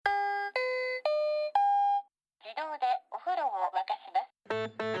Hi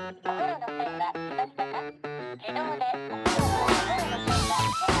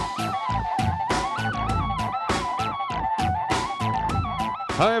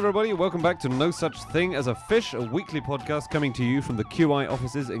everybody, welcome back to No Such Thing as a Fish, a weekly podcast coming to you from the QI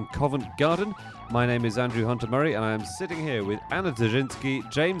offices in Covent Garden. My name is Andrew Hunter-Murray and I am sitting here with Anna Dzerzhinsky,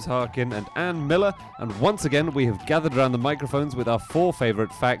 James Harkin and Anne Miller, and once again we have gathered around the microphones with our 4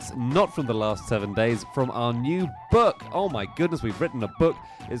 favourite facts, not from the last 7 days, from our new book. Oh my goodness, we've written a book.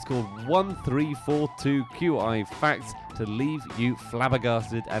 It's called 1342 QI Facts to Leave You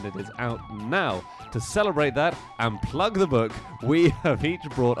Flabbergasted, and it is out now. To celebrate that and plug the book, we have each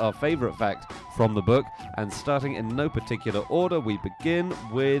brought our favourite fact from the book, and starting in no particular order, we begin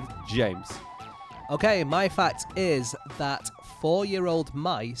with James. Okay, my fact is that 4-year-old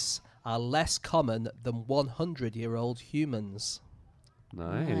mice are less common than 100-year-old humans.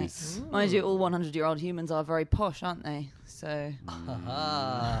 Nice. Mind you, all 100-year-old humans are very posh, aren't they? So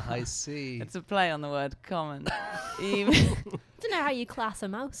I see. it's a play on the word common. I don't know how you class a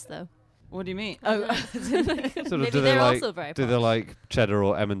mouse, though. What do you mean? Sort of, Maybe do they're they also very do they posh. like cheddar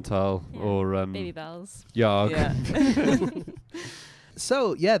or Emmental Yeah, or Baby bells. Yarg? Yeah.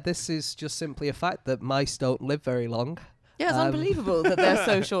 So, yeah, this is just simply a fact that mice don't live very long. Yeah, it's unbelievable that they're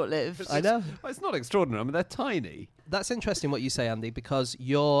so short-lived. I know. Well, it's not extraordinary. I mean, they're tiny. That's interesting what you say, Andy, because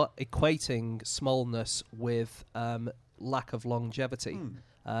you're equating smallness with lack of longevity.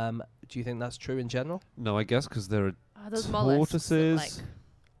 Do you think that's true in general? No, I guess because there are Oh, those mollusks. tortoises,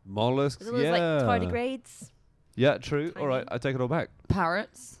 mollusks. Those Yeah, like tardigrades. yeah, true. Tiny. All right, I take it all back.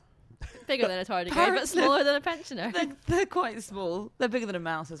 Parrots. Bigger than a tardigrade, but Parrots smaller than a pensioner. They're quite small. They're bigger than a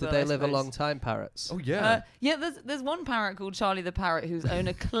mouse as Did well. they I live a suppose. long time, parrots? Oh yeah. Yeah, there's one parrot called Charlie the Parrot whose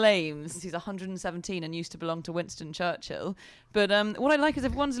owner claims he's 117 and used to belong to Winston Churchill. But what I like is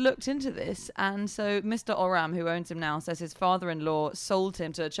everyone's looked into this, and so Mr. Oram, who owns him now, says his father-in-law sold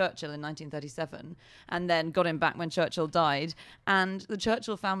him to Churchill in 1937 and then got him back when Churchill died. And the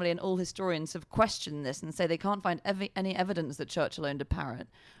Churchill family and all historians have questioned this and say they can't find any evidence that Churchill owned a parrot.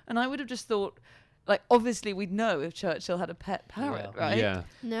 And I would have just thought, like, obviously we'd know if Churchill had a pet parrot, Yeah. right? Yeah.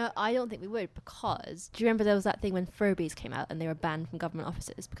 No, I don't think we would, because do you remember there was that thing when Furbies came out and they were banned from government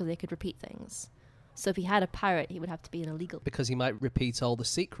offices because they could repeat things? So if he had a parrot, he would have to be an illegal. Because he might repeat all the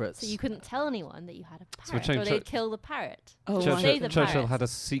secrets. So you couldn't tell anyone that you had a So we're parrot, saying or they'd kill the parrot. Oh, Say Churchill, the Churchill parrot. had a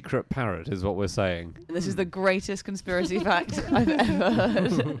secret parrot, is what we're saying. This is the greatest conspiracy fact I've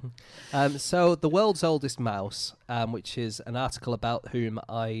ever heard. So the world's oldest mouse, which is an article about whom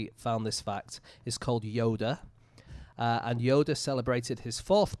I found this fact, is called Yoda. And Yoda celebrated his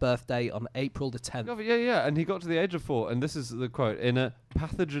 4th birthday on April the 10th. Yeah, and he got to the age of 4, and this is the quote, in a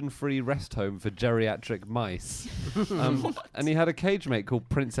pathogen-free rest home for geriatric mice. And he had a cage mate called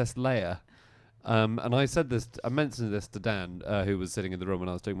Princess Leia. And I mentioned this to Dan, who was sitting in the room when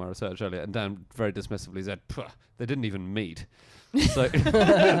I was doing my research earlier, and Dan very dismissively said, they didn't even meet. So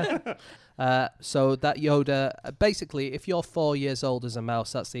So that Yoda, basically, if you're 4 years old as a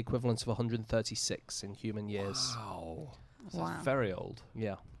mouse, that's the equivalent of 136 in human years. Wow. Wow. That's very old.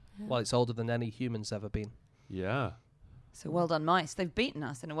 Yeah. Well, it's older than any human's ever been. Yeah. So well done, mice. They've beaten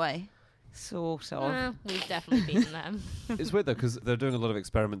us in a way. Sort of. We've definitely beaten them. It's weird though, because they're doing a lot of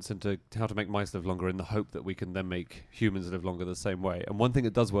experiments into how to make mice live longer in the hope that we can then make humans live longer the same way. And one thing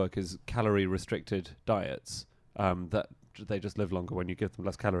that does work is calorie restricted diets, that they just live longer when you give them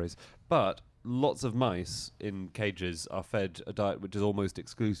less calories. But lots of mice in cages are fed a diet which is almost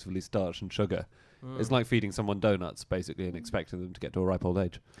exclusively starch and sugar. It's like feeding someone donuts, basically, and expecting them to get to a ripe old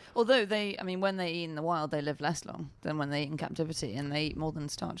age. Although when they eat in the wild, they live less long than when they eat in captivity, and they eat more than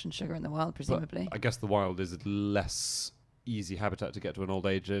starch and sugar in the wild, presumably. But I guess the wild is less easy habitat to get to an old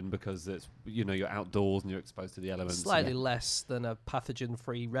age in, because it's, you're outdoors and you're exposed to the elements. Slightly less than a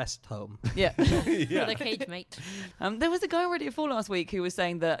pathogen-free rest home. Yeah. With a cage mate. There was a guy on Radio 4 last week who was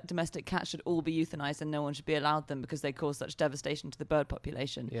saying that domestic cats should all be euthanized and no one should be allowed them because they cause such devastation to the bird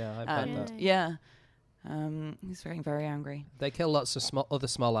population. Yeah, I've And heard that. yeah. He's very, very angry. They kill lots of other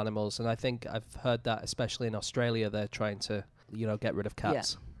small animals, and I think I've heard that, especially in Australia, they're trying to, get rid of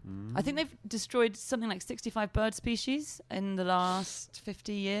cats. I think they've destroyed something like 65 bird species in the last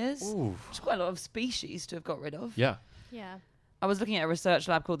 50 years. Ooh. Which is quite a lot of species to have got rid of. Yeah. Yeah. I was looking at a research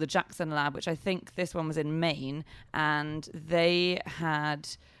lab called the Jackson Lab, which I think this one was in Maine, and they had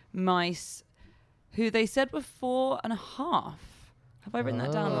mice who they said were 4.5. Have I written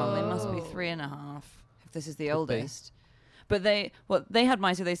that down wrong? They must be 3.5, if this is the Could be. oldest. But they had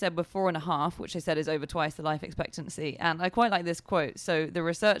mice who they said were 4.5, which they said is over twice the life expectancy. And I quite like this quote. So the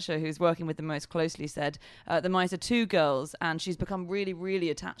researcher who's working with them most closely said, the mice are 2 girls and she's become really, really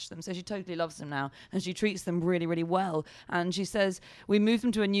attached to them. So she totally loves them now and she treats them really, really well. And she says, we move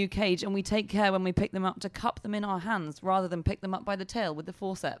them to a new cage and we take care when we pick them up to cup them in our hands rather than pick them up by the tail with the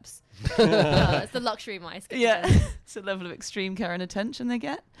forceps. It's the luxury mice. Yeah, it's a level of extreme care and attention they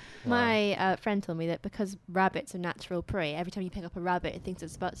get. My friend told me that because rabbits are natural prey, every time you pick up a rabbit, it thinks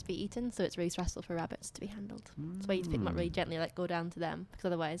it's about to be eaten, so it's really stressful for rabbits to be handled. That's why you pick them up really gently, like go down to them, because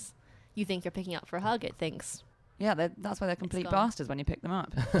otherwise you think you're picking up for a hug, it thinks. Yeah, that's why they're complete gone. bastards when you pick them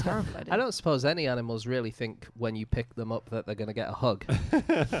up. Terrible idea. I don't suppose any animals really think when you pick them up that they're going to get a hug.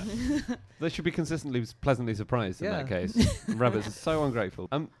 They should be consistently pleasantly surprised in that case. Rabbits are so ungrateful.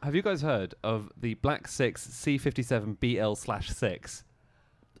 Have you guys heard of the Black 6 C57 BL/6?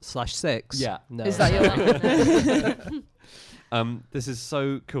 /6? Yeah. No. Is that your... This is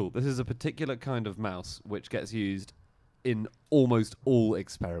so cool. This is a particular kind of mouse which gets used in almost all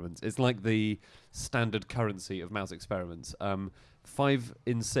experiments. It's like the standard currency of mouse experiments. 5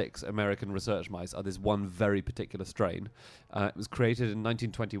 in 6 American research mice are this one very particular strain. It was created in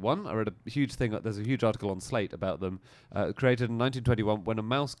 1921. I read a huge thing. There's a huge article on Slate about them. Created in 1921 when a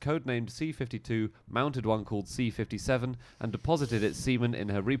mouse codenamed C52 mounted one called C57 and deposited its semen in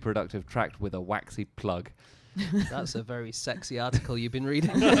her reproductive tract with a waxy plug. That's a very sexy article you've been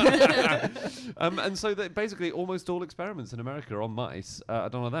reading. And so that basically almost all experiments in America on mice are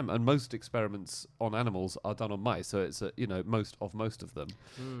done on them, and most experiments on animals are done on mice. So it's most of them.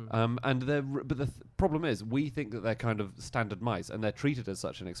 And the problem is we think that they're kind of standard mice and they're treated as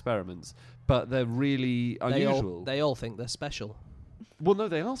such in experiments, but they're really unusual. They all think they're special. Well, no,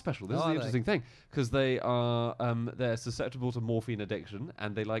 they are special. This is the Are interesting thing, because they are they're susceptible to morphine addiction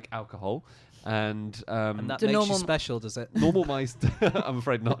and they like alcohol. And that Do makes you normal- special, does it? normal mice, I'm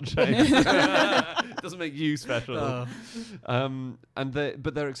afraid not, James. Doesn't make you special.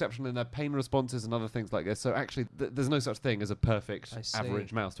 But they're exceptional in their pain responses and other things like this. So actually, there's no such thing as a perfect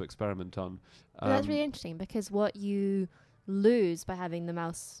average mouse to experiment on. But that's really interesting, because what you lose by having the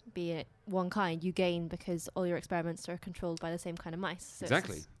mouse be one kind, you gain because all your experiments are controlled by the same kind of mice. So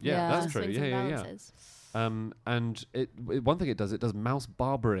Exactly. Yeah. That's true. swings and Yeah. balances. And one thing it does mouse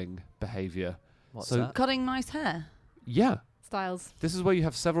barbering behavior. What's So- that? Cutting mice hair. Yeah. Styles. This is where you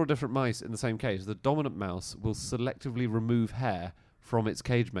have several different mice in the same cage. The dominant mouse will selectively remove hair from its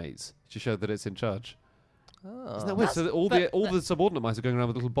cage mates to show that it's in charge. Oh. Isn't that weird? So that all but- the subordinate mice are going around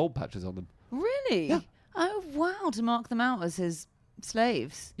with little bulb patches on them. Really? Yeah. Oh, wow, to mark them out as his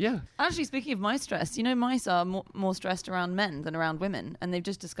slaves. Yeah. Actually, speaking of mice stress, mice are more stressed around men than around women, and they've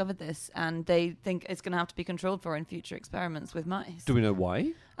just discovered this, and they think it's going to have to be controlled for in future experiments with mice. Do we know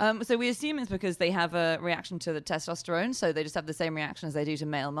why? So we assume it's because they have a reaction to the testosterone, so they just have the same reaction as they do to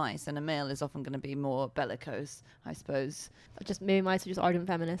male mice, and a male is often going to be more bellicose, I suppose. Just maybe mice are just ardent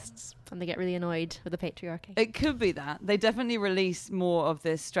feminists and they get really annoyed with the patriarchy. It could be that. They definitely release more of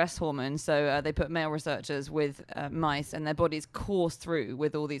this stress hormone, so they put male researchers with mice, and their bodies course through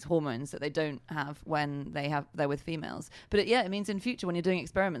with all these hormones that they don't have when they're with females. But it means in future when you're doing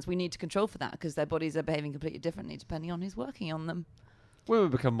experiments, we need to control for that because their bodies are behaving completely differently depending on who's working on them.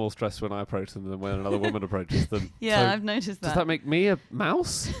 Women become more stressed when I approach them than when another woman approaches them. Yeah, So I've noticed that. does that make me a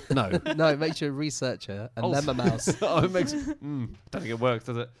mouse? No. No, it makes you a researcher and them a mouse. Oh, it makes... don't think it works,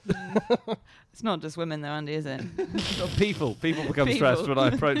 does it? It's not just women though, Andy, is it? People become People. stressed when I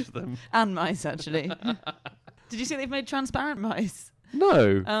approach them. And mice, actually. Did you see they've made transparent mice?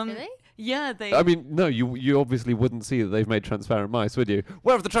 No. Really? Yeah, they... I mean, no, you obviously wouldn't see that they've made transparent mice, would you?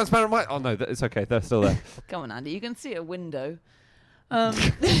 Where are the transparent mice? Oh, no, it's okay. They're still there. Come on, Andy, you can see a window. Can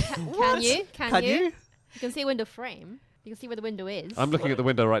you? Can you? You can see a window frame. You can see where the window is. I'm looking at the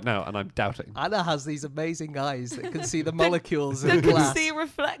window right now, and I'm doubting. Anna has these amazing eyes that can see the They- molecules They in can glass. see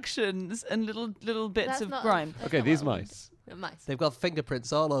reflections and little bits That's of not- grime. that's Okay, not these what I mice. want. Mice. They've got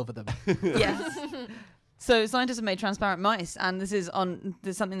fingerprints all over them. Yes. So scientists have made transparent mice, and this is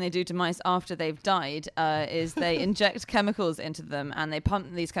something they do to mice after they've died, is they inject chemicals into them, and they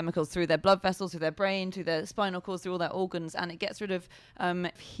pump these chemicals through their blood vessels, through their brain, through their spinal cords, through all their organs, and it gets rid of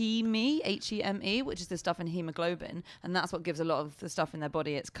heme, H-E-M-E, which is the stuff in hemoglobin, and that's what gives a lot of the stuff in their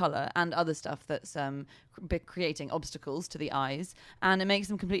body its colour, and other stuff that's creating obstacles to the eyes, and it makes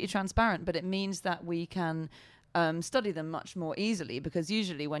them completely transparent, but it means that we can... study them much more easily, because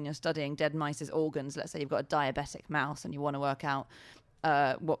usually when you're studying dead mice's organs, let's say you've got a diabetic mouse and you want to work out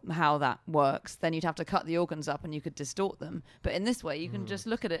how that works, then you'd have to cut the organs up and you could distort them. But in this way, you can just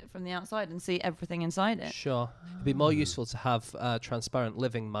look at it from the outside and see everything inside it. Sure. It'd be more useful to have transparent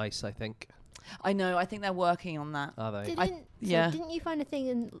living mice, I think. I know. I think they're working on that. Are they? Didn't you find a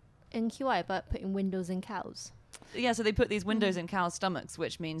thing in QI about putting windows in cows? Yeah, so they put these windows in cows' stomachs,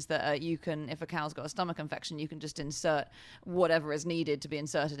 which means that you can, if a cow's got a stomach infection, you can just insert whatever is needed to be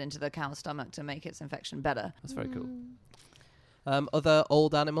inserted into the cow's stomach to make its infection better. That's very cool. Other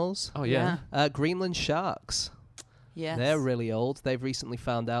old animals? Oh, yeah. Greenland sharks. Yes. They're really old. They've recently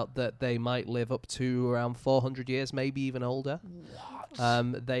found out that they might live up to around 400 years, maybe even older.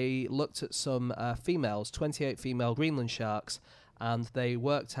 What? They looked at some females, 28 female Greenland sharks, and they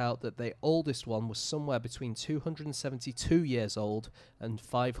worked out that the oldest one was somewhere between 272 years old and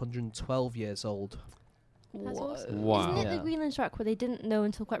 512 years old. That's awesome. Wow. Isn't it the Greenland shark where they didn't know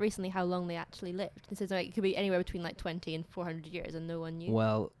until quite recently how long they actually lived? It says it could be anywhere between 20 and 400 years, and no one knew.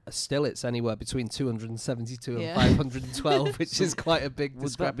 Well, still it's anywhere between 272 Yeah. and 512, which is quite a big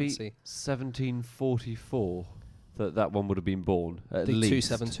Would that be discrepancy. 1744 that one would have been born, at The least?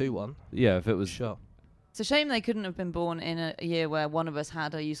 272 one? Yeah, if it was... Sure. It's a shame they couldn't have been born in a year where one of us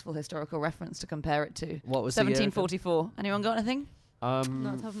had a useful historical reference to compare it to. What was the year again? 1744. Anyone got anything? Not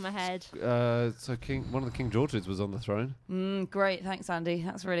on top of my head. So one of the King Georges was on the throne. Great, thanks, Andy.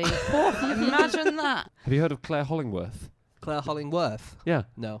 That's really... Imagine that. Have you heard of Claire Hollingworth? Claire Hollingworth? Yeah.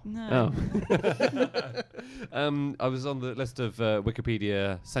 No. No. Oh. I was on the list of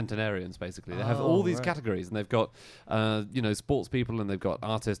Wikipedia centenarians, basically. They have all these categories, and they've got, sports people, and they've got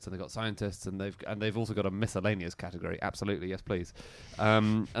artists, and they've got scientists, and they've also got a miscellaneous category. Absolutely, yes, please.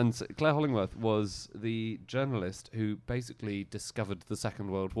 Claire Hollingworth was the journalist who basically discovered the Second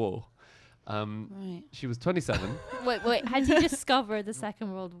World War. Right. She was 27. Wait. Had you discovered the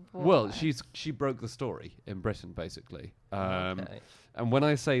Second World War? Well, she broke the story in Britain, basically. Okay. And when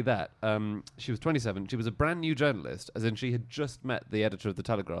I say that, she was 27. She was a brand new journalist, as in she had just met the editor of the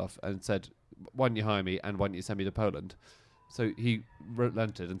Telegraph and said, "Why don't you hire me, and why don't you send me to Poland?" So he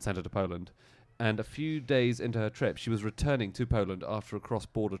relented and sent her to Poland. And a few days into her trip, she was returning to Poland after a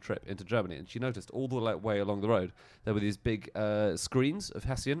cross-border trip into Germany. And she noticed all the way along the road, there were these big screens of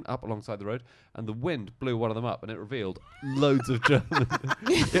Hessian up alongside the road. And the wind blew one of them up, and it revealed loads of German...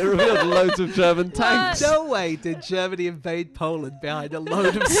 tanks. No way did Germany invade Poland behind a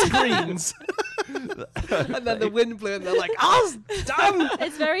load of screens. And then the wind blew, and they're like, "Oh, damn!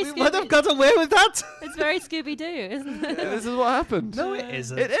 It's very We would have got away with that." It's very Scooby-Doo, isn't it? This is what happened. No, it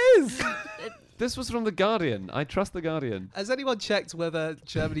isn't. It is! This was from The Guardian. I trust The Guardian. Has anyone checked whether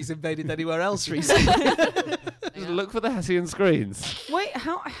Germany's invaded anywhere else recently? Just look for the Hessian screens. Wait,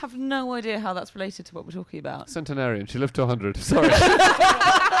 I have no idea how that's related to what we're talking about. Centenarian. She lived to 100. Sorry.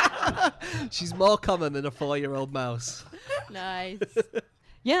 She's more common than a 4-year-old mouse. Nice.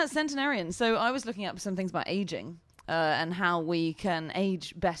 Yeah, centenarian. So I was looking up some things about aging. And how we can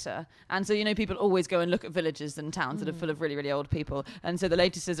age better. And so, people always go and look at villages and towns that are full of really, really old people. And so the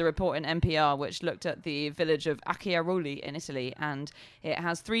latest is a report in NPR which looked at the village of Acciaroli in Italy, and it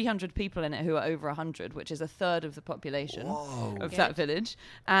has 300 people in it who are over 100, which is a third of the population of that village.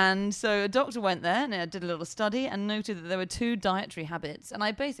 And so a doctor went there and did a little study and noted that there were 2 dietary habits. And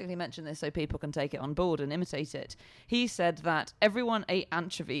I basically mentioned this so people can take it on board and imitate it. He said that everyone ate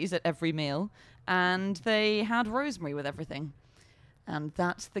anchovies at every meal, and they had rosemary with everything. And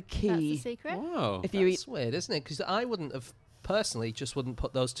that's the key. That's the secret. Wow. If you eat That's weird, isn't it? Because I wouldn't have, personally, just wouldn't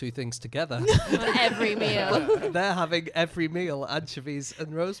put those 2 things together. On every meal. They're having every meal anchovies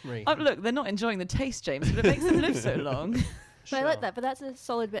and rosemary. Oh, look, they're not enjoying the taste, James, but it makes them live so long. But I like that, but that's a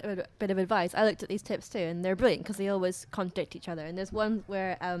solid bit of advice. I looked at these tips too, and they're brilliant because they always contradict each other. And there's one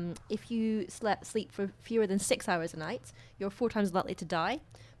where if you sleep for fewer than 6 hours a night, you're 4 times likely to die.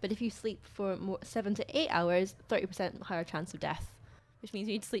 But if you sleep for 7 to 8 hours, 30% higher chance of death. Which means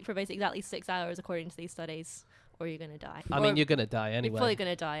you need to sleep for basically exactly 6 hours according to these studies, or you're going to die. I mean, you're going to die anyway. You're fully going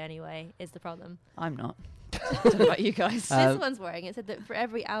to die anyway, is the problem. I'm not. I don't know about you guys. This one's worrying. It said that for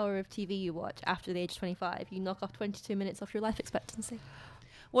every hour of TV you watch after the age of 25, you knock off 22 minutes off your life expectancy.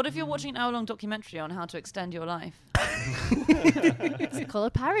 What if you're watching an hour-long documentary on how to extend your life? It's called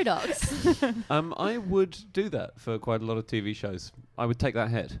a paradox. I would do that for quite a lot of TV shows. I would take that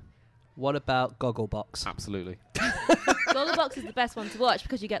hit. What about Gogglebox? Absolutely. Gogglebox is the best one to watch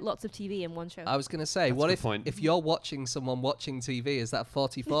because you get lots of TV in one show. I was going to say, That's what a good point. if you're watching someone watching TV, is that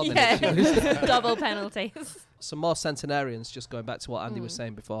 44 yeah, minutes? double penalties. Some more centenarians, just going back to what Andy was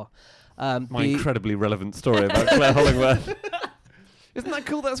saying before. My incredibly relevant story about Claire Hollingworth. Isn't that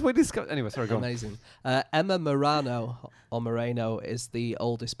cool? That's where we discovered... Anyway, sorry, go on. Amazing. Emma Moreno is the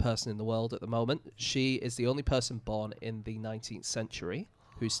oldest person in the world at the moment. She is the only person born in the 19th century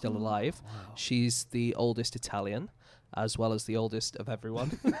who's still alive. Wow. She's the oldest Italian. as well as the oldest of everyone.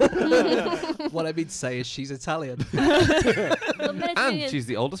 What I mean to say is she's Italian. And she's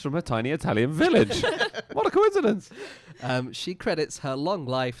the oldest from a tiny Italian village. What a coincidence. She credits her long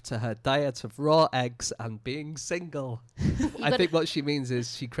life to her diet of raw eggs and being single. I think what she means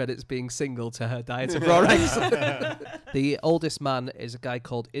is she credits being single to her diet of raw eggs. The oldest man is a guy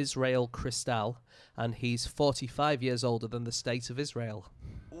called Israel Cristal, and he's 45 years older than the state of Israel.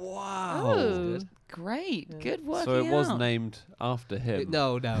 Wow. Oh, great. Good work. So it was named after him.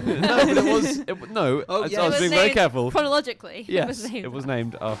 No. No, but it was. No, Oh, I yeah. was It was being very named careful. Chronologically. Yes, it was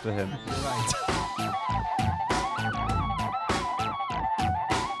named after him. Right.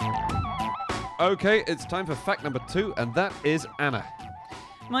 Okay, it's time for fact number 2, and that is Anna.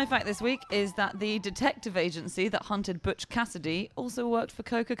 My fact this week is that the detective agency that hunted Butch Cassidy also worked for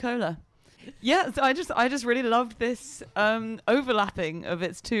Coca-Cola. Yeah, so I just really loved this overlapping of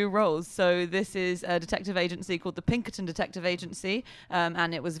its two roles. So this is a detective agency called the Pinkerton Detective Agency,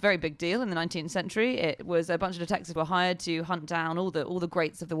 and it was a very big deal in the 19th century. It was a bunch of detectives were hired to hunt down all the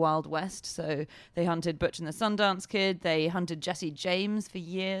greats of the Wild West. So they hunted Butch and the Sundance Kid. They hunted Jesse James for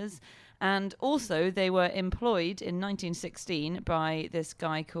years. And also they were employed in 1916 by this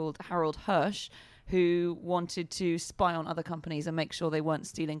guy called Harold Hirsch, who wanted to spy on other companies and make sure they weren't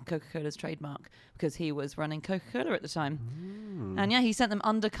stealing Coca-Cola's trademark, because he was running Coca-Cola at the time. And yeah, he sent them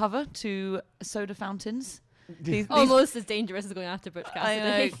undercover to soda fountains. Almost as dangerous as going after Butch I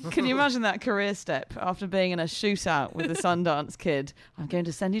Cassidy. know. Can you imagine that career step after being in a shootout with the Sundance Kid? I'm going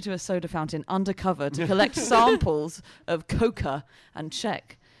to send you to a soda fountain undercover to collect samples of Coca and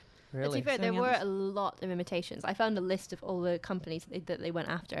check. But to be fair, there were a lot of imitations. I found a list of all the companies that they went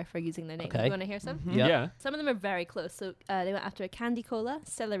after for using their name. Okay. You want to hear some? Mhm. Yeah. Some of them are very close. So they went after Candy Cola,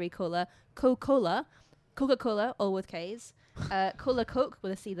 Celery Cola, Coca-Cola, Coca-Cola, all with Ks, Cola Coke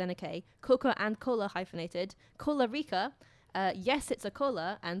with a C then a K, Coca and Cola hyphenated, Cola Rica, Yes It's a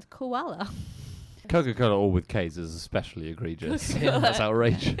Cola, and Koala. Coca-Cola, all with K's, is especially egregious. That's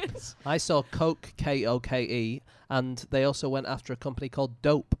outrageous. I saw Coke, Koke, and they also went after a company called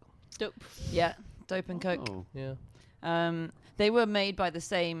Dope. Dope. Yeah, Dope and Coke. Oh. Yeah. They were made by the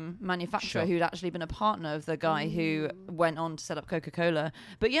same manufacturer Sure. who'd actually been a partner of the guy who went on to set up Coca-Cola.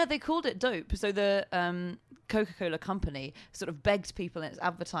 But yeah, they called it Dope. So the Coca-Cola company sort of begged people in its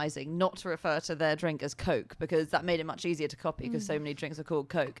advertising not to refer to their drink as Coke, because that made it much easier to copy, because so many drinks are called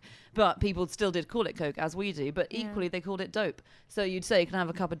Coke. But people still did call it Coke, as we do, but equally they called it Dope. So you'd say, "Can I have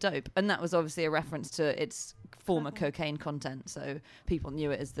a cup of Dope?" And that was obviously a reference to its former cocaine content, so people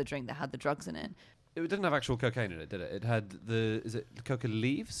knew it as the drink that had the drugs in it. It didn't have actual cocaine in it, did it? It had is it coca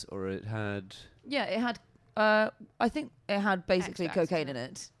leaves, or it had... Yeah, it had. I think it had basically Extracts, cocaine in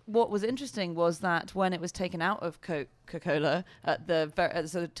it. What was interesting was that when it was taken out of Coca-Cola at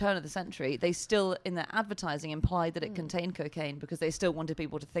the turn of the century, they still, in their advertising, implied that it contained cocaine, because they still wanted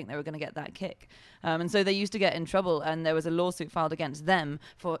people to think they were going to get that kick. And so they used to get in trouble, and there was a lawsuit filed against them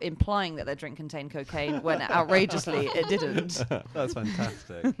for implying that their drink contained cocaine when outrageously it didn't. That's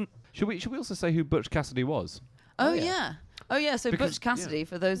fantastic. Should we also say who Butch Cassidy was? Oh, yeah. yeah. Oh, yeah. So Because- Butch Cassidy,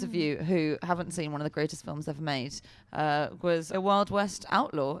 for those of you who haven't seen one of the greatest films ever made, was a Wild West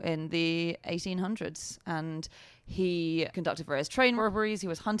outlaw in the 1800s. And he conducted various train robberies. He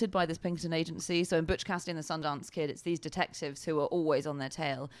was hunted by this Pinkerton agency. So in Butch Cassidy and the Sundance Kid, it's these detectives who are always on their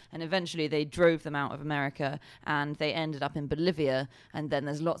tail. And eventually they drove them out of America, and they ended up in Bolivia. And then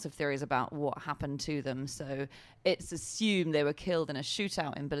there's lots of theories about what happened to them. So it's assumed they were killed in a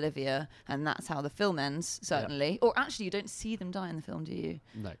shootout in Bolivia, and that's how the film ends, certainly. Or actually, you don't see them die in the film, do you?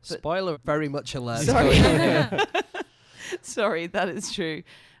 No. Spoiler very much alert. Sorry. Sorry, that is true.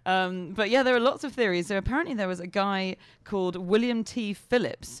 But yeah, there are lots of theories. So apparently there was a guy called William T.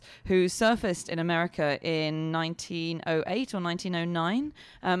 Phillips who surfaced in America in 1908 or 1909.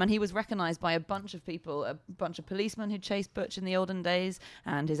 And he was recognized by a bunch of people, a bunch of policemen who chased Butch in the olden days,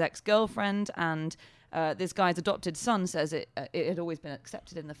 and his ex-girlfriend, and this guy's adopted son says it had always been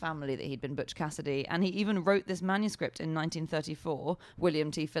accepted in the family that he'd been Butch Cassidy. And he even wrote this manuscript in 1934,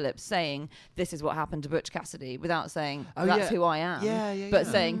 William T. Phillips, saying, "This is what happened to Butch Cassidy," without saying, Oh, "That's yeah. who I am." Yeah, But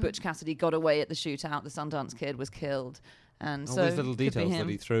saying Butch Cassidy got away at the shootout, the Sundance Kid was killed. And All so these little could be details that him.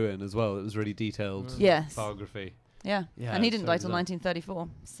 he threw in as well. It was really detailed Yes. biography. Yeah. Yeah, And he it's didn't so die till bizarre. 1934.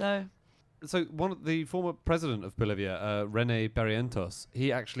 So So one of the former president of Bolivia, Rene Barrientos,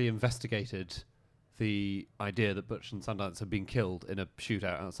 he actually investigated the idea that Butch and Sundance had been killed in a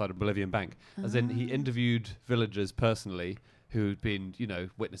shootout outside a Bolivian bank. As in, he interviewed villagers personally who'd been,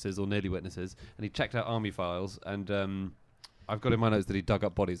 witnesses or nearly witnesses, and he checked out army files, and I've got in my notes that he dug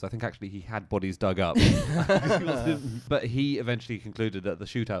up bodies. I think actually he had bodies dug up. But he eventually concluded that the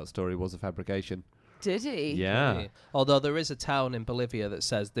shootout story was a fabrication. Did he? Yeah. Really. Although there is a town in Bolivia that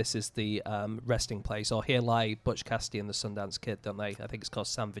says this is the resting place, or here lie Butch Cassidy and the Sundance Kid, don't they? I think it's called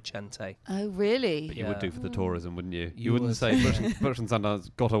San Vicente. Oh, really? But you would do for the tourism, wouldn't you? You You wouldn't would. say Butch and Sundance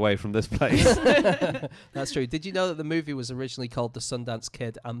got away from this place. That's true. Did you know that the movie was originally called The Sundance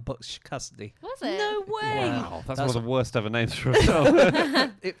Kid and Butch Cassidy? Was it? No way. Wow, that's That's one of the worst ever names for a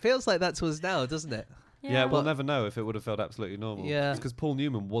film. It feels like that to us now, doesn't it? Yeah, we'll But- never know if it would have felt absolutely normal. Yeah. because Paul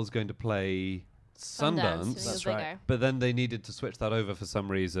Newman was going to play Sundance, That's right. but then they needed to switch that over for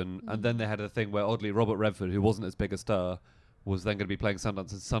some reason, and then they had a thing where oddly Robert Redford, who wasn't as big a star, was then going to be playing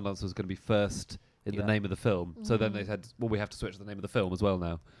Sundance, and Sundance was going to be first in the Yeah. name of the film. So then they said, well, we have to switch the name of the film as well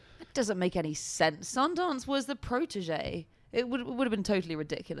now. That doesn't make any sense. Sundance was the protege. It would have been totally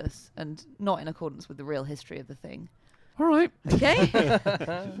ridiculous and not in accordance with the real history of the thing. All right. Okay.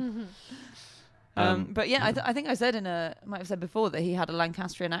 Um, But yeah, I think I said might have said before that he had a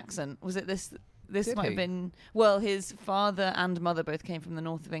Lancastrian accent. Was it this? This Did might he? have been. Well, his father and mother both came from the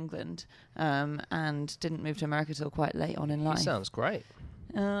north of England, and didn't move to America till quite late on in He life. sounds great.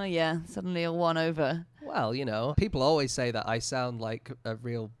 Oh yeah, suddenly all won over. Well, you know, people always say that I sound like a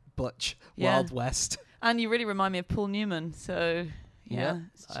real Butch Yeah. Wild West. And you really remind me of Paul Newman. So yeah,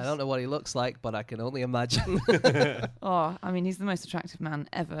 I don't know what he looks like, but I can only imagine. Oh, I mean, he's the most attractive man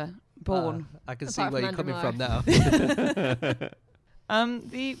ever born. I can Apart see where from you're coming Andrew from now.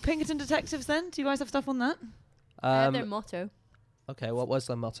 The Pinkerton detectives. Then, do you guys have stuff on that? Their motto: Okay, what was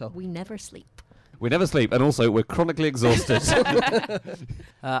their motto? "We never sleep." We never sleep, and also we're chronically exhausted.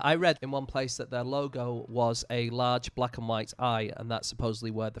 I read in one place that their logo was a large black and white eye, and that's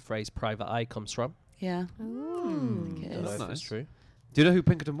supposedly where the phrase private eye comes from. Yeah. Ooh. It Don't know is. if Nice. it's true. Do you know who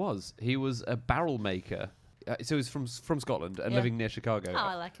Pinkerton was? He was a barrel maker. So he's from Scotland and Yeah. living near Chicago. Oh,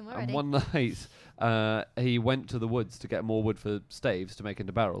 I like him already. And one night, he went to the woods to get more wood for staves to make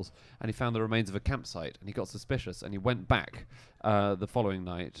into barrels, and he found the remains of a campsite, and he got suspicious, and he went back the following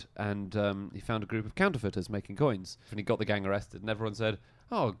night, and he found a group of counterfeiters making coins, and he got the gang arrested, and everyone said,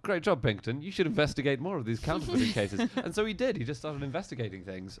 "Oh, great job, Pinkerton. You should investigate more of these counterfeiting cases." And so he did. He just started investigating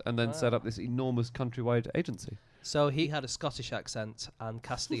things, and then set up this enormous countrywide agency. So he had a Scottish accent, and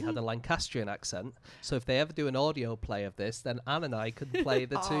Cassidy had a Lancastrian accent. So if they ever do an audio play of this, then Anne and I could play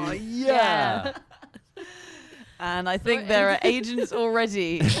the two. Yeah. And I think there are agents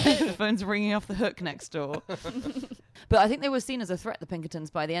already. The phone's ringing off the hook next door. But I think they were seen as a threat, the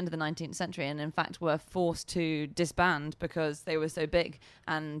Pinkertons, by the end of the 19th century, and in fact were forced to disband because they were so big,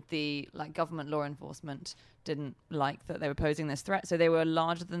 and the government law enforcement didn't like that they were posing this threat. So they were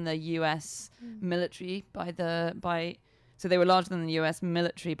larger than the U.S. military So they were larger than the U.S.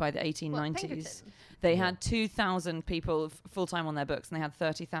 military by the 1890s. They had 2,000 people full-time on their books, and they had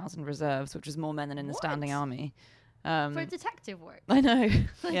 30,000 reserves, which was more men than in the standing army. For detective work. I know.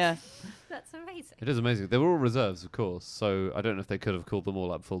 Yeah. That's amazing. It is amazing. They were all reserves, of course, so I don't know if they could have called them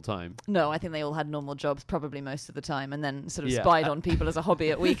all up full time. No, I think they all had normal jobs probably most of the time, and then sort of Yeah. spied on people as a hobby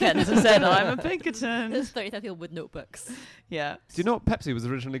at weekends and said, "I'm a Pinkerton." There's 30,000 people with notebooks. Yeah. Do you know what Pepsi was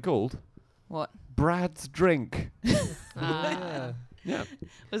originally called? What? Brad's Drink. Yeah. Yeah.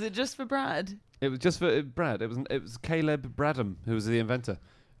 Was it just for Brad? It was just for Brad. It was Caleb Bradham who was the inventor,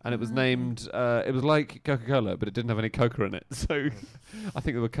 and it was named. It was like Coca-Cola, but it didn't have any Coca in it. So I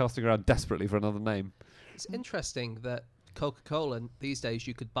think they were casting around desperately for another name. It's interesting that Coca-Cola these days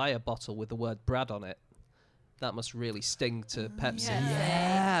you could buy a bottle with the word Brad on it. That must really sting to Pepsi.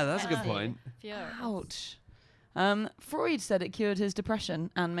 Yeah, that's a good point. Ouch. Freud said it cured his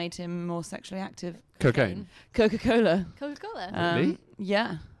depression and made him more sexually active. Cocaine. Coca-Cola. Coca-Cola. Really?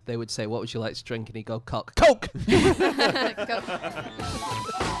 Yeah. They would say, "What would you like to drink?" And he'd go, "Coke." Coke!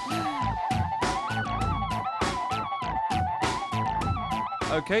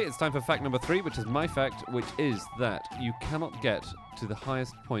 Okay, it's time for fact number 3, which is my fact, which is that you cannot get to the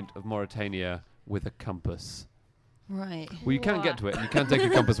highest point of Mauritania with a compass. Right. Well, you can get to it, and you can take a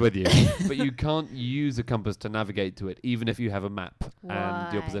compass with you, but you can't use a compass to navigate to it, even if you have a map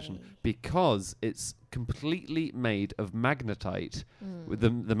and your position, Why? because it's completely made of magnetite, with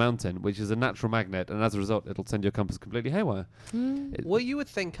the mountain, which is a natural magnet, and as a result, it'll send your compass completely haywire. Well, you would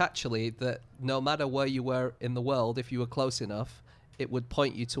think actually that no matter where you were in the world, if you were close enough, it would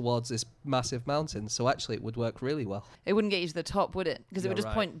point you towards this massive mountain. So actually, it would work really well. It wouldn't get you to the top, would it? Because it would You're just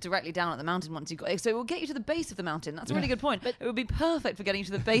right. point directly down at the mountain once you got it. So it will get you to the base of the mountain. That's a really good point. But it would be perfect for getting you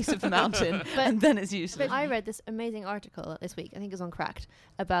to the base of the mountain, But- and then it's useless. But I read this amazing article this week, I think it was on Cracked,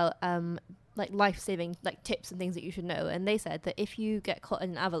 about like life-saving like tips and things that you should know, and they said that if you get caught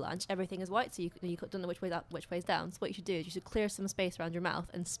in an avalanche, everything is white, so you don't know which way up, which way's down. So what you should do is you should clear some space around your mouth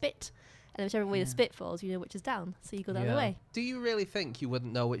and spit, and whichever way the spit falls, you know which is down, so you go down the way. Do you really think you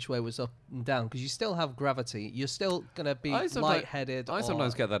wouldn't know which way was up and down? Because you still have gravity. You're still going to be lightheaded. I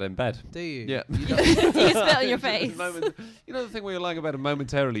sometimes get that in bed. Do you? Yeah. Do you spit on your face? You know the thing where you're lying about it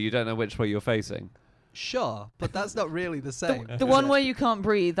momentarily, you don't know which way you're facing. Sure, but that's not really the same. The one where you can't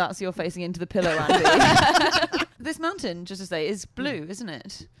breathe, that's you're facing into the pillow, Andy. This mountain, just to say, is blue, isn't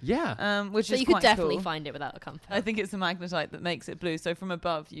it? Yeah. Which So is you could quite definitely cool. find it without a compass. I think it's the magnetite that makes it blue. So from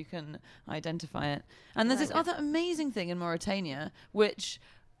above, you can identify it. And there's this Right. other amazing thing in Mauritania, which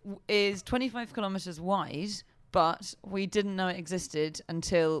is 25 kilometers wide, but we didn't know it existed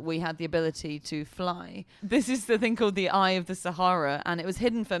until we had the ability to fly. This is the thing called the Eye of the Sahara, and it was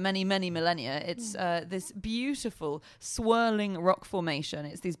hidden for many, many millennia. It's this beautiful swirling rock formation.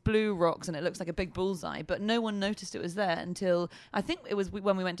 It's these blue rocks, and it looks like a big bullseye, but no one noticed it was there until, I think it was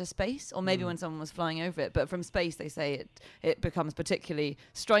when we went to space, or maybe when someone was flying over it. But from space, they say it becomes particularly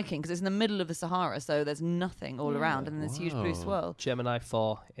striking because it's in the middle of the Sahara, so there's nothing all around, and this huge blue Wow. swirl. Gemini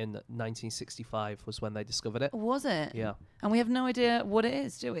 4 in 1965 was when they discovered it. Was it? Yeah. And we have no idea what it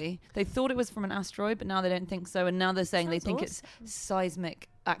is, do we? They thought it was from an asteroid, but now they don't think so. And now they're saying they Sounds think it's seismic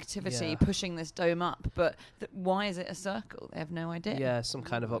activity Yeah. pushing this dome up. But why is it a circle? They have no idea. Yeah, some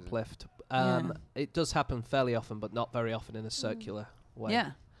kind of uplift. Yeah. It does happen fairly often, but not very often in a circular way.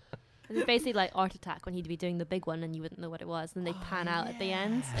 Yeah. It's basically like Art Attack when he'd be doing the big one and you wouldn't know what it was, and then they pan out at the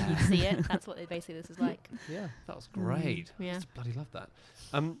ends and you'd see it. That's what this is like. Yeah. That was great. Yeah. I just bloody love that.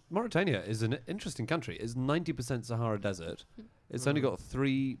 Mauritania is an interesting country. It's 90% Sahara Desert. It's only got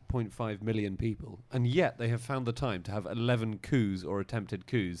 3.5 million people, and yet they have found the time to have 11 coups or attempted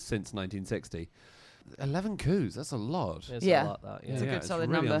coups since 1960. 11 coups, that's a lot. There's Yeah. a lot that. Yeah. It's a good solid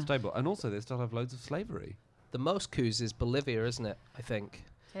really number. unstable. And also they still have loads of slavery. The most coups is Bolivia, isn't it? I think.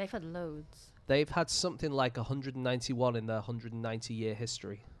 Yeah, they've had loads. They've had something like 191 in their 190-year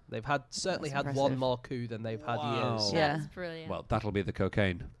history. They've had certainly That's had one impressive. more coup than they've had Wow. years. Yeah. That's brilliant. Well, that'll be the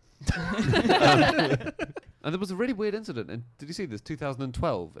cocaine. And there was a really weird incident. And did you see this?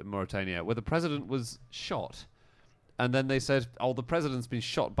 2012 in Mauritania, where the president was shot. And then they said, "Oh, the president's been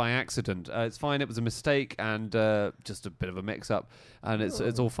shot by accident. It's fine. It was a mistake and just a bit of a mix-up, and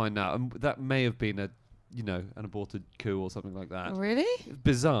it's all fine now." And that may have been an aborted coup or something like that. Really?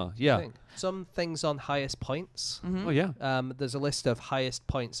 Bizarre. Yeah. Thing. Some things on highest points. Mm-hmm. Oh yeah. There's a list of highest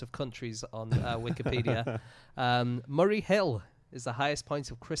points of countries on Wikipedia. Murray Hill is the highest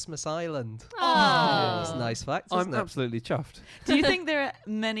point of Christmas Island. Oh. It's a nice fact, I'm isn't it? absolutely chuffed. Do you think there are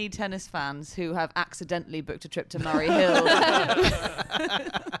many tennis fans who have accidentally booked a trip to Murray Hill?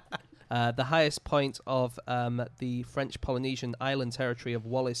 The highest point of the French Polynesian island territory of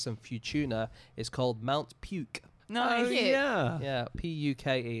Wallis and Futuna is called Mount Puke. Nice. yeah. Yeah,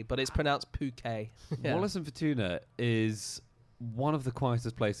 Puke, but it's pronounced Puke. Yeah. Wallis and Futuna is one of the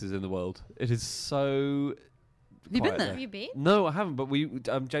quietest places in the world. It is so. Have you been quiet there? Have you been? No, I haven't. But we,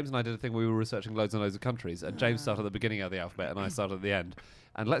 James and I did a thing where we were researching loads and loads of countries, and James started at the beginning of the alphabet, and I started at the end.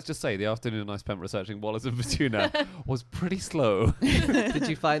 And let's just say the afternoon I spent researching Wallis and Futuna was pretty slow. Did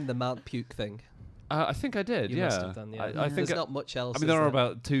you find the Mount Puke thing? I think I did. You yeah, must have done, yeah. I think There's not much else. I mean, is there are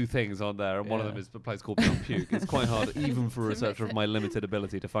about 2 things on there, and one of Yeah. them is a place called Mount Puke. It's quite hard, even for a researcher of my limited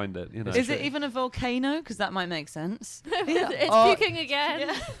ability, to find it. You know. Is it even a volcano? Because that might make sense. It's Oh, puking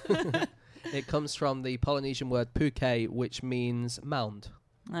again. It comes from the Polynesian word puke, which means mound.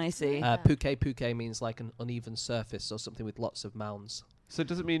 I see. Yeah. Puke means like an uneven surface or something with lots of mounds. So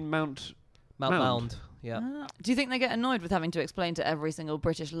does it mean Mount? Mound. Mound. Yeah. Do you think they get annoyed with having to explain to every single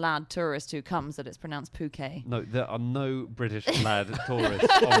British lad tourist who comes that it's pronounced Phuket? No, there are no British lad tourists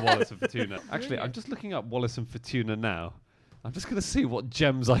on Wallis and Futuna. Actually, I'm just looking up Wallis and Futuna now. I'm just going to see what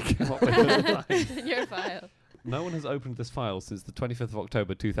gems I came up with. In your file. No one has opened this file since the 25th of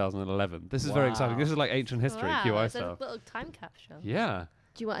October 2011. This is very exciting. Wow. This is like ancient history, Wow, QI it's a style. little time capsule. Yeah.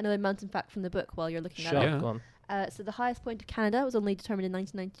 Do you want another mountain fact from the book while you're looking Sure. that Yeah. Go on. up? So the highest point of Canada was only determined in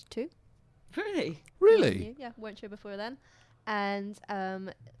 1992. Really? Really? Yeah, weren't sure before then. And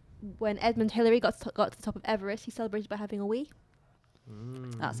when Edmund Hillary got to the top of Everest, he celebrated by having a wee.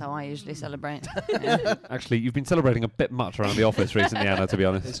 That's how I usually celebrate. Actually, you've been celebrating a bit much around the office recently, Anna, to be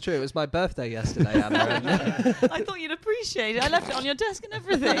honest. It's true. It was my birthday yesterday, Anna. I thought you'd appreciate it. I left it on your desk and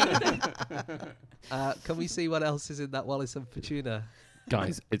everything. Can we see what else is in that Wallis and Futuna?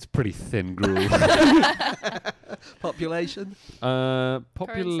 Guys, it's pretty thin gruel. Population?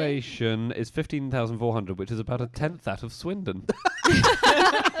 Population is 15,400, which is about a tenth that of Swindon.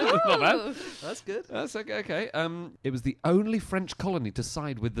 Not bad. That's good. That's okay. It was the only French colony to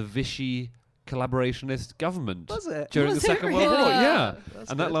side with the Vichy collaborationist government Was it? during the Was it Second World War. really? Yeah.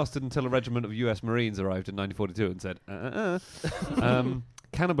 That's And that good. lasted until a regiment of US Marines arrived in 1942 and said,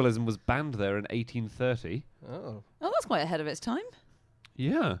 cannibalism was banned there in 1830. Oh. Oh, that's quite ahead of its time.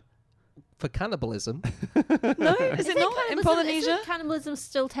 Yeah. For cannibalism, No, is it not in Polynesia? Isn't cannibalism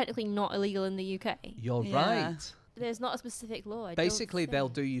still technically not illegal in the UK? you're Yeah. right. There's not a specific law. I don't Basically, they'll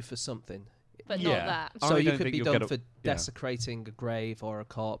think. do you for something. But Yeah. not that. I So you don't could think be you'll done get for yeah. desecrating a grave or a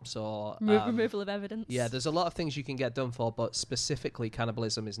corpse or... Removal of evidence. Yeah, there's a lot of things you can get done for, but specifically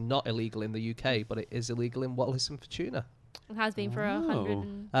cannibalism is not illegal in the UK, but it is illegal in Wallis and Futuna. It has been for Oh.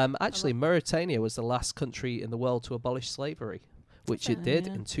 100. Actually, Mauritania was the last country in the world to abolish slavery, which it Oh, did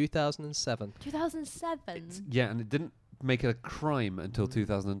yeah. in 2007. 2007. Yeah, and it didn't make it a crime until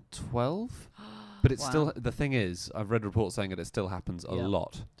 2012. But it's Wow. still, the thing is, I've read reports saying that it still happens a Yeah.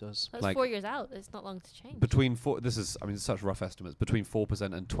 lot. Does That's like- 4 years out. It's not long to change. Between this is, I mean, such rough estimates. Between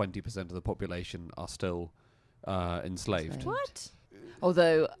 4% and 20% of the population are still enslaved. What?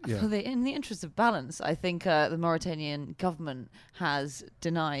 Although, Yeah. in the interest of balance, I think the Mauritanian government has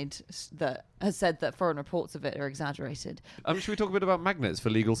has said that foreign reports of it are exaggerated. Should we talk a bit about magnets for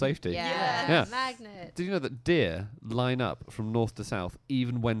legal safety? yeah. Yeah. Magnet. Did you know that deer line up from north to south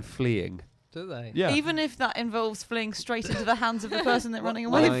even when fleeing? do they? Yeah. Even if that involves fleeing straight into the hands of the person they're running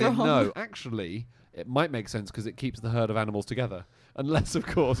away from. No, actually, it might make sense because it keeps the herd of animals together. Unless, of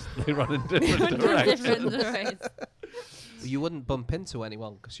course, they run in different directions. Different directions. You wouldn't bump into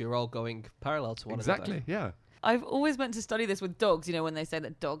anyone because you're all going parallel to one Exactly, another. yeah. I've always meant to study this with dogs, you know, when they say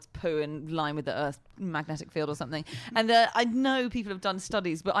that dogs poo in line with the Earth's magnetic field or something. And I know people have done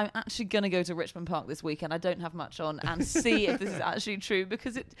studies, but I'm actually going to go to Richmond Park this weekend. I don't have much on and see if this is actually true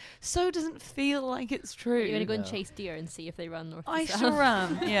because it so doesn't feel like it's true. You're going to go and No. chase deer and see if they run north I to south. sure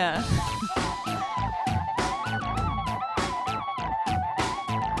am, yeah.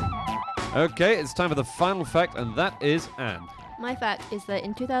 Okay, it's time for the final fact, and that is Anne. My fact is that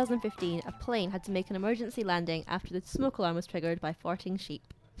in 2015, a plane had to make an emergency landing after the smoke alarm was triggered by farting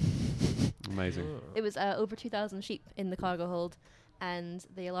sheep. Amazing. It was over 2,000 sheep in the cargo hold, and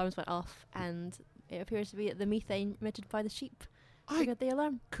the alarms went off, and it appears to be that the methane emitted by the sheep I triggered the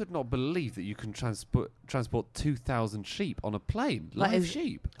alarm. could not believe that you can transport 2,000 sheep on a plane. That Live is-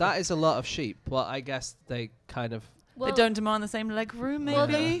 sheep. That is a lot of sheep, but I guess they kind of... They don't demand the same leg room,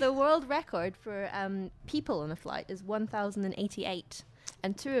 maybe? Well, the world record for people on a flight is 1,088,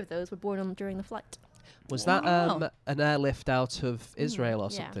 and 2 of those were born during the flight. Was Wow. that an airlift out of Israel or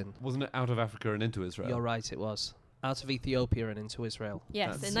yeah. something? Wasn't it out of Africa and into Israel? You're right, it was. Out of Ethiopia and into Israel.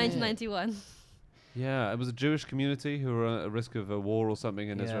 Yes, That's in 1991. Yeah, it was a Jewish community who were at risk of a war or something,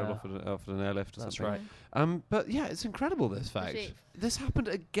 and Israel Yeah. offered an airlift or That's something. right. But yeah, it's incredible, this fact. sheep. This happened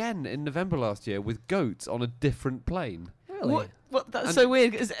again in November last year with goats on a different plane. Really? What? That's And- so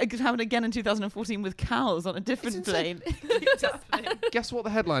weird. It happened again in 2014 with cows on a different insane. plane. Guess what the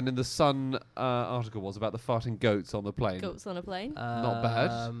headline in the Sun article was about the farting goats on the plane? Goats on a plane. Not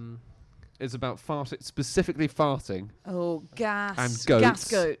bad. It's about specifically farting. Oh, gas. And Gas goats.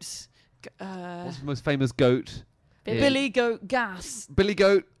 goats. What's the most famous goat? Billy. Billy Goat Gas. Billy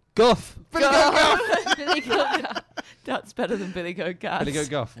Goat Guff. Billy Goat Gas. That's better than Billy Goat Gas. Billy Goat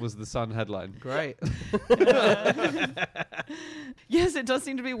Guff was the Sun headline. Great. Yes, it does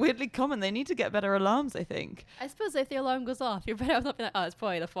seem to be weirdly common. They need to get better alarms, I think. I suppose if the alarm goes off, you're better off not being like, oh, it's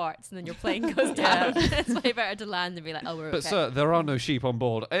probably the farts, and then your plane goes Yeah. down. It's way better to land and be like, oh, we're But okay. sir, there are no sheep on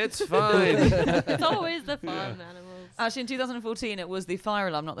board. It's fine. It's always the farm animals. Actually, in 2014, it was the fire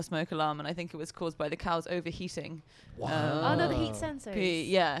alarm, not the smoke alarm, and I think it was caused by the cows overheating. Oh, no, the heat sensors.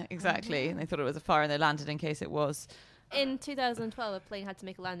 Yeah, exactly. And they thought it was a fire, and they landed in case it was. In 2012, a plane had to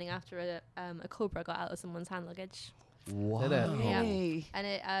make a landing after a cobra got out of someone's hand luggage. Wow. Did it? Yeah. Really? And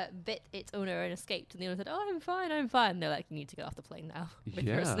it bit its owner and escaped. And the owner said, oh, I'm fine, I'm fine. And they're like, you need to get off the plane now with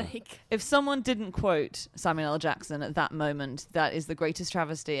your Yeah. snake. If someone didn't quote Samuel L. Jackson at that moment, that is the greatest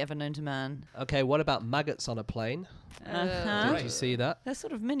travesty ever known to man. Okay, what about maggots on a plane? Uh-huh. Did you see that? They're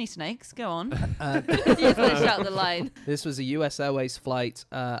sort of mini snakes. Go on. You just want to shout the line. This was a US Airways flight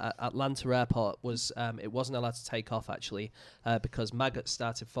at Atlanta Airport. It wasn't allowed to take off actually because maggots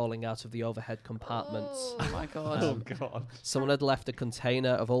started falling out of the overhead compartments. Oh my god. Oh God. Someone had left a container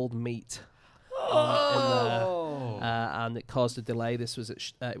of old meat Oh. in there, and it caused a delay. This was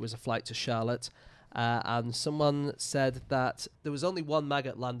it was a flight to Charlotte. And someone said that there was only one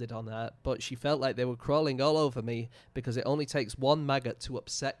maggot landed on her, but she felt like they were crawling all over me because it only takes one maggot to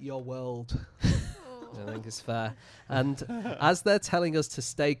upset your world. I think it's fair. And as they're telling us to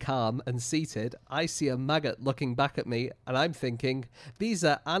stay calm and seated, I see a maggot looking back at me, and I'm thinking, these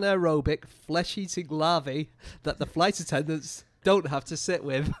are anaerobic, flesh-eating larvae that the flight attendants don't have to sit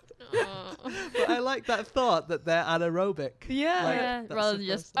with. But I like that thought that they're anaerobic. Yeah. Like, Yeah, that's rather the than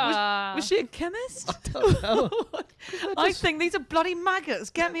just. first- Was she a chemist? I don't know. I think these are bloody maggots.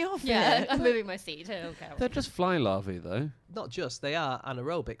 Get me off Yeah, here. I'm moving my seat. Okay. They're just fly larvae, though. Not just, they are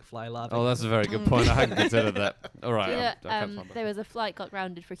anaerobic fly larvae. Oh, that's a very good point. I hadn't considered that. All right. Yeah, I can't find there was a flight got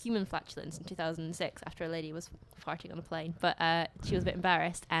grounded for human flatulence in 2006 after a lady was farting on a plane, but she was a bit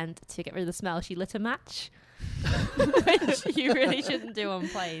embarrassed, and to get rid of the smell, she lit a match, which you really shouldn't do on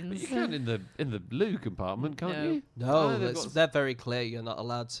But planes. you can in the loo compartment, can't No. you? No, Oh, they've that's, got- they're very clear. You're not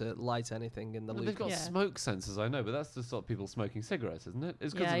allowed to light anything in the Well, loop. they've got Yeah. smoke sensors, I know, but that's to stop people smoking cigarettes, isn't it?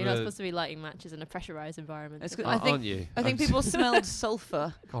 It's 'cause Yeah, of you're not the- supposed to be lighting matches in a pressurized environment. It's is good. it? I think- aren't you? I think I'm people smelled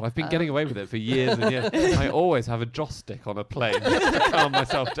sulphur. God, I've been getting away with it for years and years. I always have a joss stick on a plane just to calm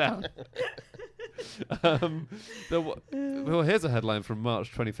myself down. Well, here's a headline from March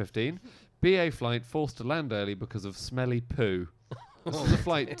 2015. BA flight forced to land early because of smelly poo. This is a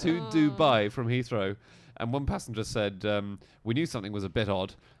flight to Dubai from Heathrow. And one passenger said, we knew something was a bit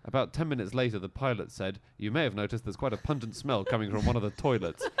odd. About 10 minutes later, the pilot said, you may have noticed there's quite a pungent smell coming from one of the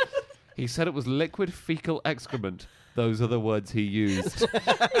toilets. He said it was liquid fecal excrement. Those are the words he used.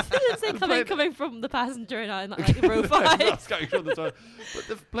 It didn't say coming from the passenger and like row That's 5. going from the toilet. But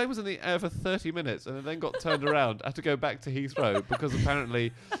the plane was in the air for 30 minutes and it then got turned around. I had to go back to Heathrow because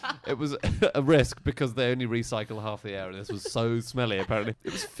apparently it was a risk because they only recycle half the air and this was so smelly apparently.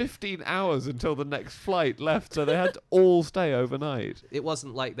 It was 15 hours until the next flight left, so they had to all stay overnight. It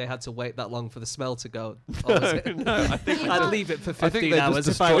wasn't like they had to wait that long for the smell to go. Or was it? No, I think I'd leave it for I think 15 they hours just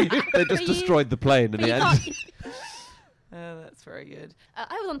if I were destroyed, you. they just But you- destroyed the plane in the end. Oh, that's very good.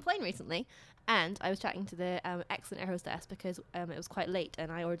 I was on a plane recently, and I was chatting to the excellent air hostess because it was quite late,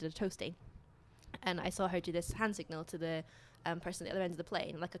 and I ordered a toasty, and I saw her do this hand signal to the person at the other end of the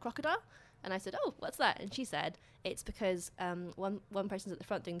plane, like a crocodile. And I said, "Oh, what's that?" And she said, "It's because one person's at the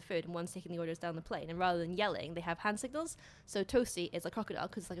front doing the food, and one's taking the orders down the plane. And rather than yelling, they have hand signals. So toasty is a crocodile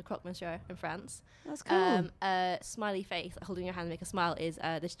because it's like a croque monsieur in France. That's cool. Smiley face, like holding your hand to make a smile, is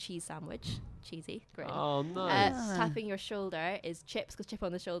this cheese sandwich, cheesy, great. Oh, nice. Tapping your shoulder is chips, because chip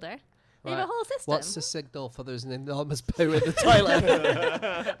on the shoulder. They have Right. a whole system. What's the signal for there's an enormous poo in the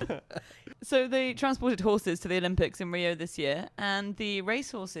toilet? So they transported horses to the Olympics in Rio this year, and the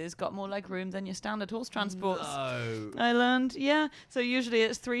racehorses got more leg room than your standard horse transports. No. I learned, yeah. So usually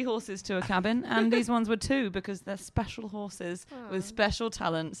it's 3 horses to a cabin, and these ones were 2 because they're special horses with special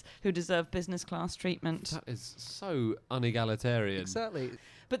talents who deserve business class treatment. That is so unegalitarian. Exactly.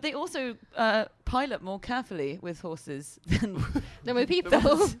 But they also pilot more carefully with horses than Then with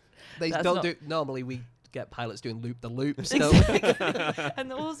people. They That's don't not- do. Normally, we get pilots doing loop the loops. and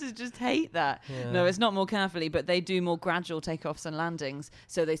the horses just hate that. No, it's not more carefully, but they do more gradual takeoffs and landings.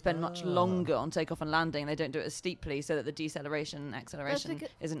 So they spend much longer on takeoff and landing. They don't do it as steeply so that the deceleration and acceleration because-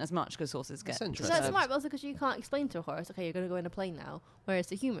 isn't as much because horses get That's So interesting. that's smart, but also because you can't explain to a horse, okay, you're going to go in a plane now. Whereas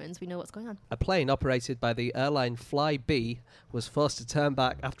to humans, we know what's going on. A plane operated by the airline Flybe was forced to turn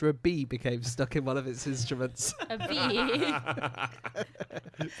back after a bee became stuck in one of its instruments. A bee.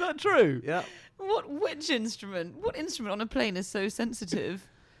 Is that true? Yeah. Which instrument? What instrument on a plane is so sensitive?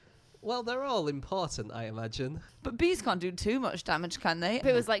 Well, they're all important, I imagine. But bees can't do too much damage, can they? If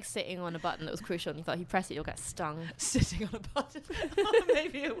it was like sitting on a button that was crucial and you thought if you press it, you'll get stung. Sitting on a button.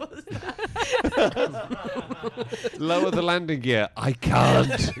 Maybe it was that. Lower the landing gear. I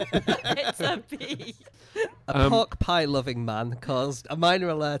can't. It's a bee. A pork pie loving man caused a minor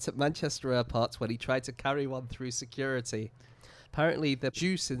alert at Manchester Airport when he tried to carry one through security. Apparently, the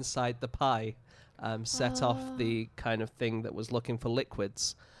juice inside the pie set off the kind of thing that was looking for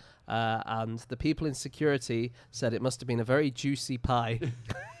liquids. And the people in security said it must have been a very juicy pie.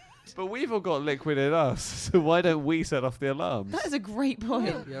 But we've all got liquid in us, so why don't we set off the alarms? That is a great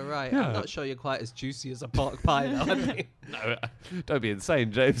point. You're right. Yeah. I'm not sure you're quite as juicy as a pork pie, though. Are you? No, don't be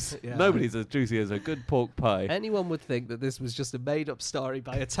insane, James. Yeah. Nobody's as juicy as a good pork pie. Anyone would think that this was just a made-up story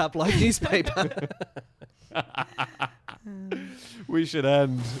by a tabloid newspaper. We should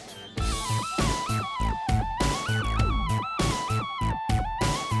end.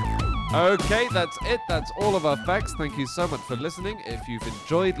 Okay, that's it. That's all of our facts. Thank you so much for listening. If you've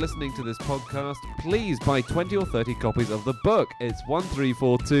enjoyed listening to this podcast, please buy 20 or 30 copies of the book. It's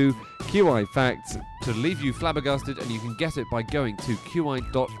 1342 QI Facts to leave you flabbergasted, and you can get it by going to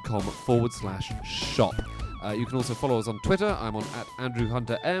qi.com/shop. You can also follow us on Twitter. I'm on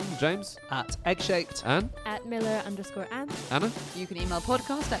 @AndrewHunterM. James? At Egg-Shaped. Anne? At Miller_Ann. Anna? You can email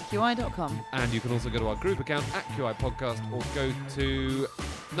podcast@qi.com. And you can also go to our group account @QI Podcast or go to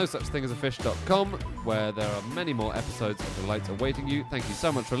nosuchthingasafish.com where there are many more episodes of Delights awaiting you. Thank you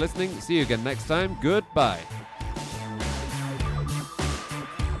so much for listening. See you again next time. Goodbye.